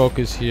 let's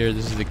focus here.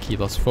 This is the key.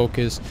 Let's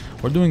focus.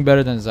 We're doing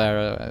better than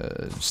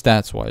Zyra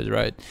stats wise,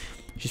 right?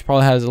 She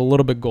probably has a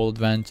little bit gold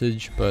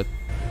advantage, but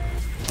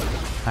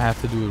I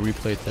have to do a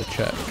replay to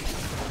check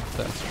if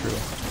that's true.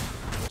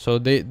 So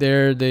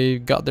they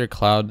got their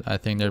cloud. I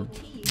think their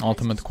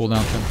ultimate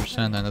cooldown 10%,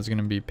 and that's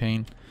gonna be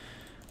pain.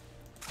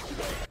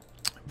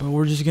 But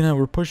we're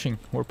pushing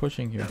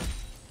here.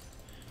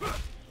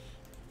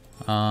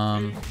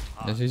 I'm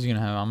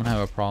gonna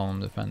have a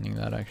problem defending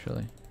that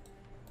actually.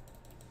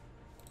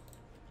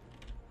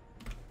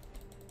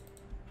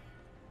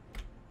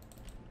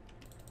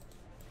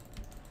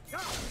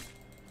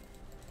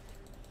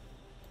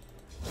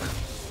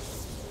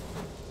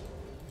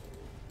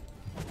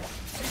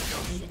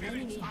 An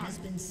enemy has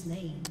been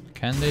slain.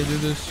 Can they do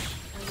this?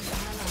 An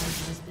ally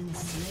has been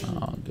slain.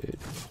 Oh, dude.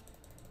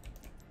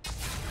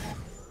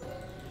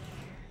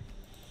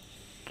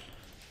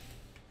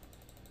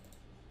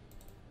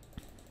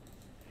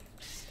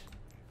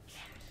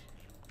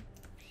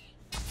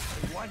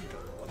 I wonder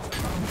what's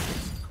around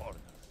this corner.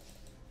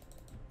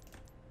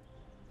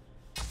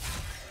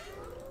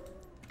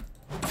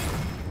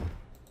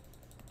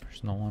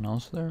 There's no one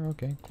else there?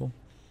 Okay, cool.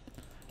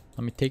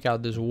 Let me take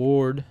out this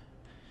ward.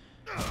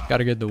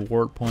 Gotta get the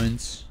ward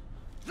points.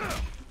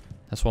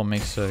 That's what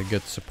makes a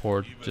good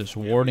support. Just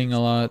warding a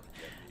lot.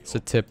 It's a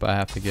tip I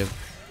have to give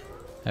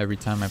every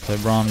time I play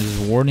Braum.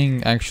 Just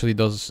warding actually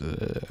does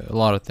a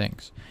lot of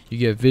things. You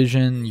get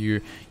vision,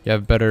 you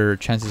have better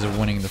chances of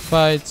winning the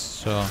fights,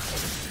 so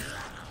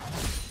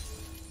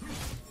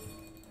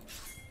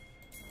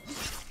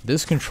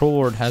this control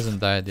ward hasn't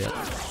died yet.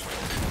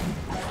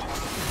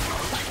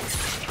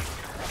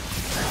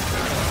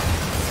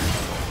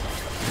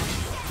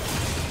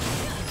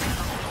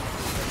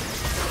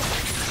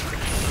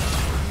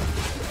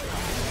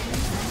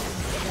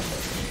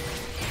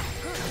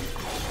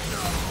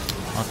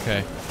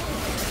 Okay.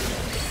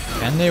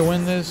 Can they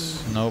win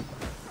this? Nope.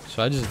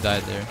 So I just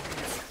died there.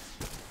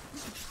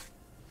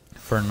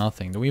 For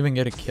nothing. Do we even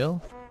get a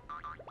kill?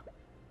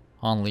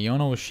 On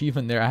Leona, was she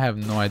even there? I have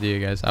no idea,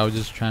 guys. I was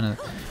just trying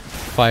to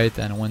fight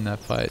and win that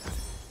fight.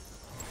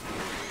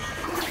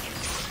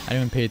 I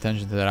didn't even pay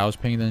attention to that. I was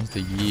paying attention to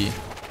Yi.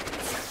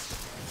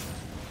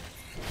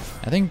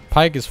 I think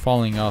Pyke is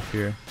falling off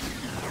here.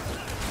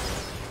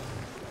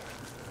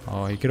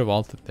 Oh, he could have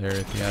ulted there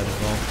if he had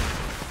as well.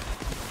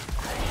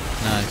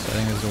 Nice. I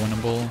think it's a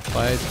winnable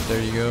fight.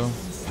 There you go.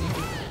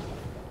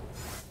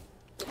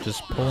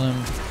 Just pull him.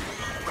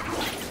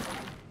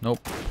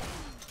 Nope.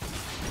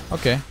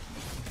 Okay.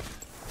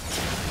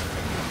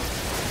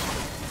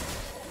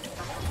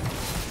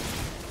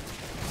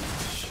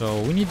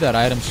 So we need that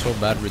item so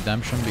bad,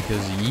 redemption,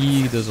 because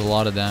Yi does a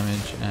lot of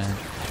damage and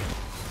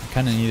I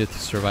kind of need it to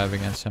survive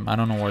against him. I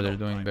don't know where they're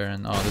doing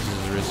Baron. Oh, this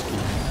is risky.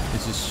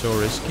 This is so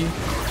risky.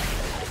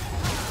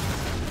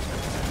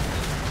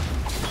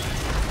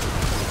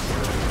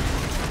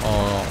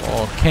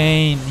 Oh,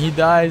 Kane, he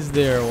dies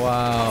there.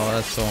 Wow,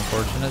 that's so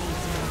unfortunate.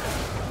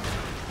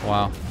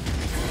 Wow.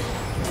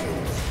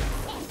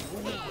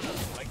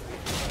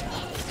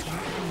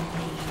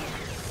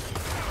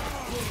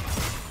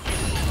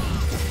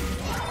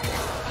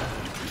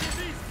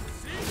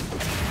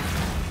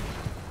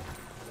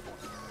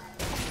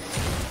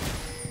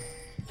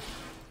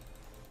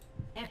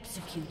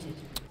 Executed.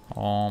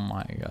 Oh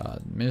my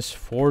god.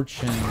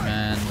 Misfortune,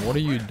 man. What are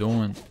you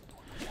doing?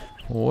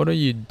 What are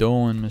you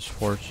doing,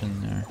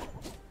 Misfortune, there?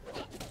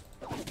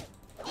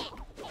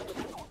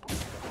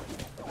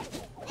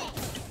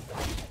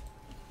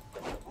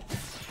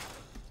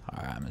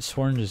 Alright,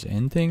 Misfortune just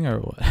inting or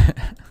what?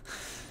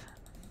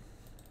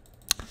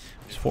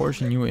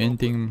 Misfortune, you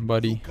inting,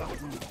 buddy.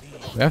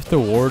 We have to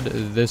ward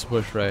this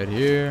bush right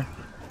here.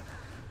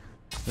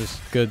 This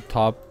good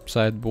top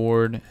side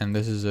board, and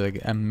this is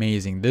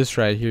amazing. This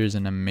right here is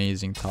an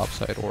amazing top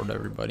side ward,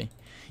 everybody.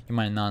 You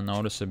might not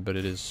notice it, but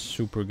it is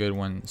super good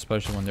when,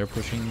 especially when they're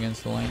pushing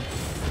against the lane.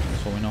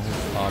 So we know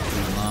who's top,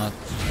 who's not.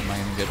 Am I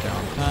gonna get there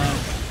on time?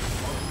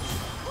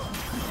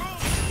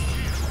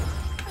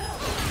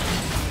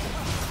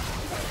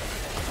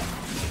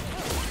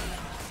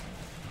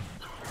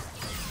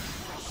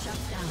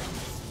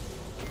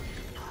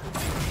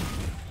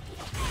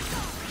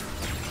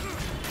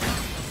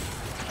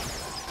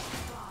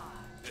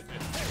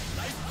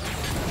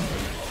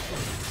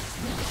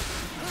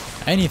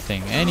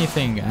 Anything,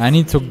 anything. I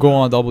need to go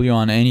on W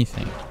on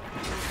anything.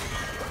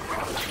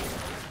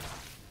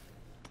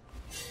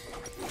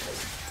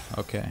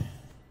 Okay.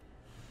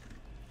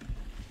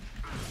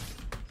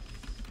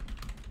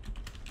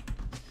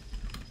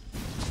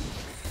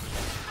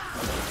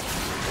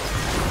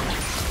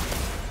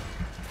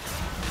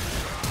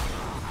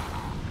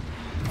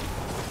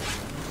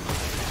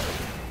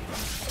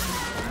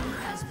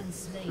 Has been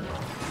slain.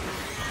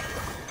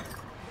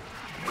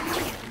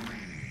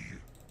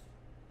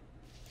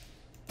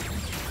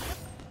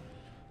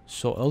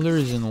 So Elder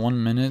is in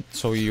 1 minute,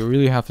 so you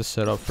really have to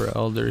set up for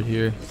Elder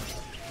here.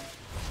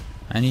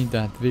 I need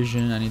that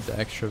vision, I need the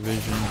extra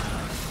vision.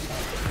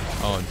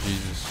 Oh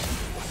Jesus.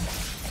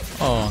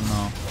 Oh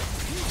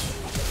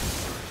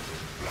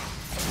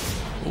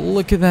no.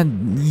 Look at that,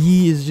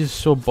 he is just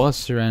so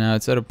busted right now.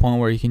 It's at a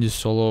point where he can just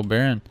solo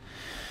Baron.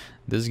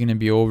 This is gonna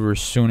be over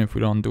soon if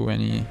we don't do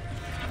any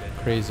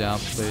crazy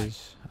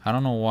outplays. I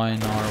don't know why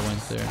Nara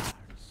went there.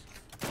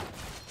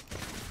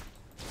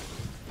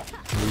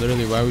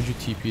 Literally, why would you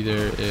TP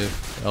there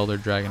if Elder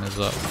Dragon is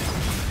up?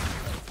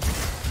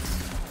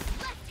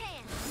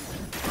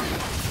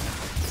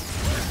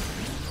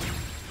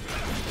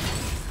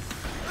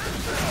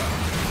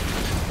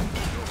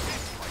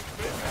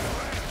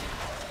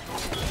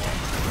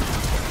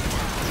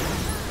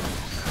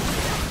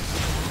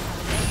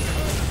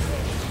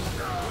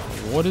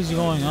 What is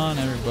going on,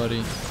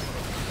 everybody?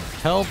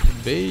 Help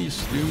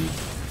base, dude.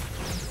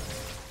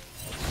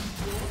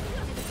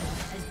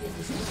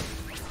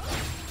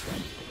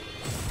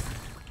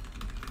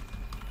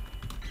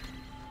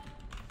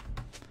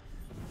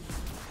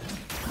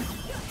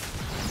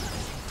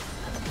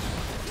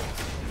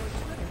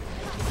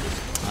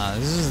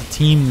 This is a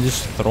team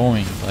just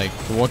throwing. Like,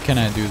 what can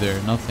I do there?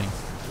 Nothing.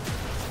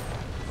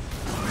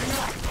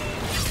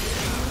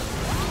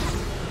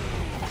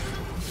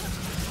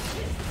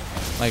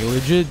 Like,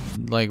 legit,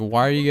 like,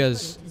 why are you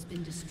guys...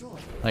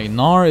 Like,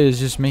 Nara is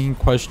just making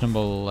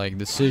questionable, like,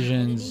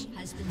 decisions.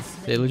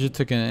 They legit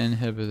took an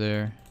inhibitor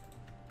there.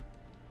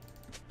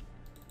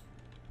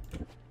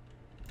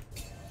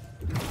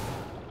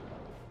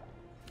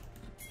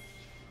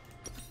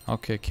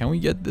 Okay, can we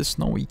get this?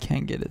 No, we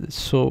can't get it. It's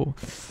so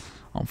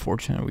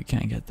unfortunate we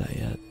can't get that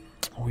yet.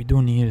 We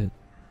do need it.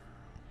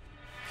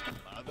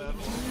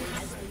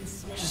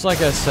 Just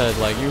like I said,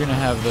 like, you're gonna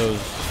have those,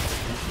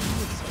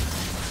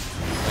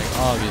 like,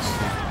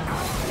 obviously.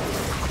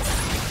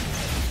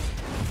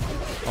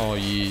 Oh,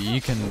 you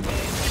can.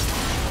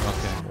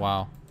 Okay,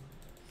 wow,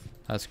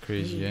 that's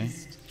crazy, eh?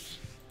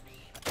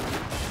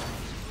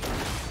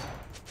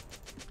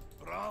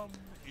 Braum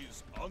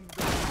is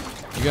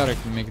under. You gotta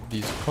make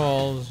these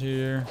calls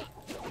here.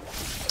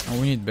 Oh,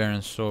 we need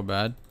Baron so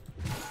bad.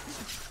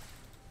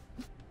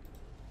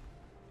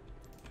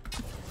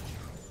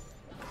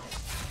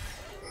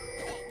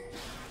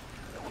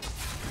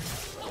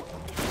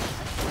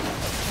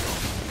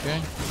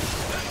 Okay.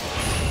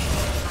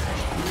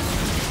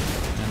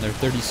 And they're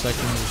 30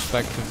 seconds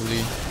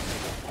respectively.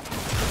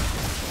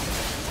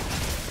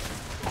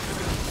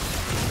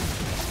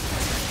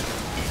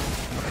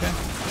 Okay.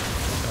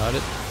 Got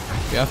it.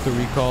 We have to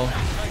recall.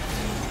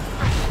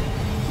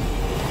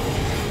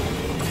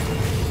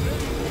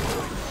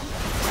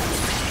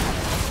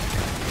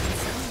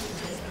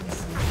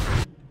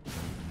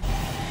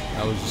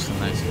 That was just a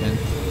nice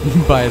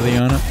hint by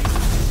Leona.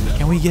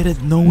 Can we get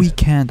it? No, we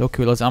can't.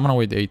 Okay, let's. I'm gonna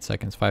wait 8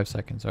 seconds, 5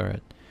 seconds. All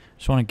right.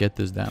 Just want to get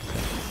this down.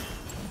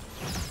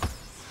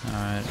 All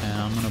right,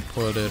 and I'm gonna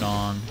put it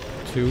on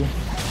 2.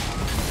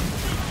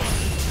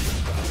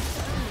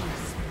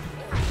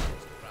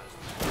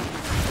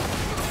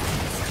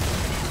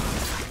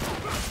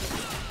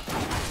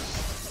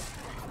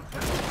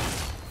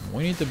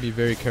 We need to be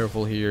very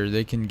careful here.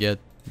 They can get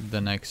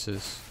the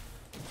Nexus.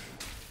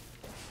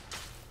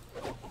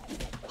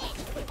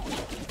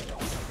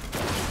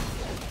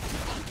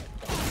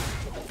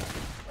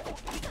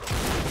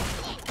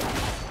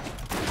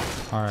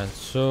 Alright,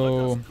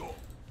 so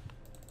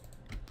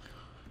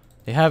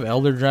they have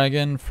Elder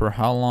Dragon for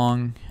how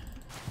long?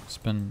 It's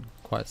been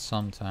quite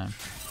some time.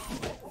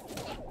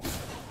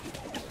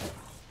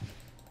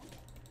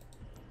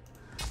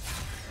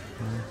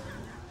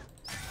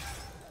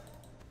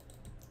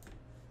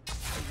 I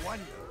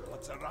wonder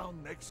what's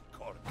around next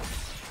corner.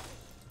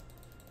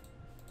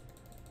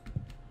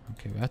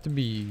 Okay, we have to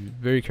be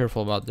very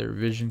careful about their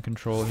vision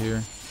control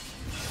here.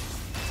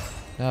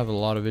 They have a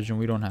lot of vision.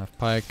 We don't have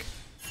Pike.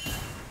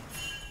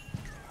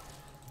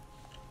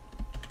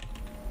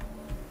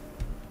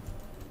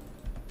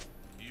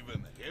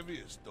 Even the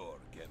heaviest door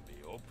can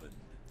be opened.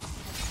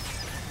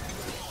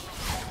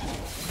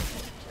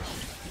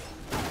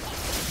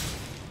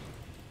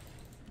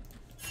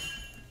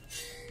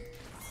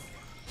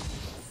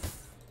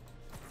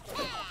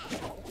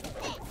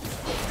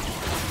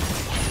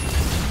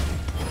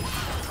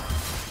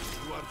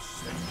 You are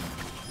safe.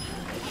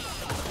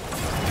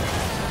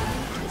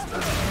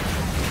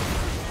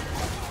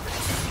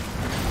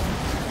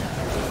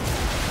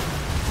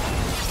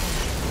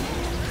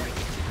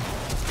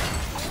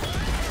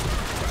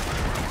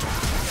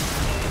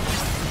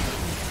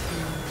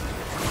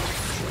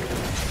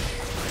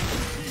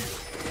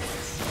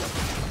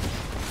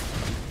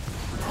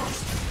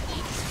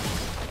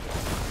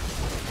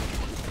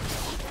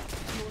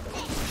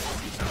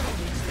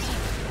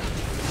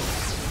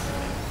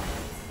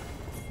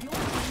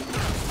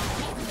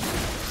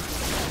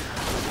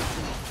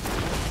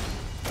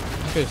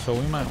 Okay, so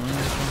we might win this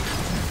one.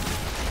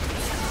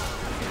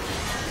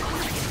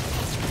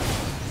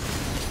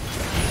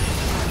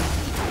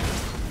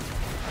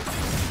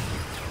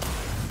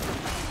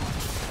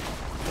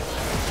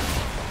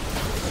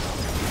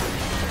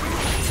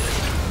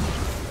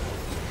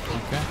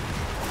 Okay.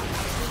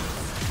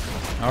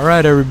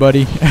 Alright,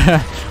 everybody.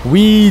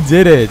 We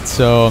did it.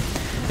 So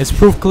it's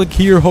proof click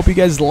here. Hope you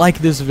guys like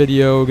this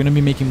video. We're gonna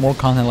be making more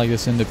content like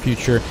this in the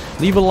future.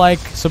 Leave a like,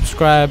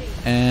 subscribe,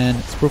 and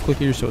it's proof click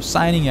here. So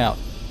signing out.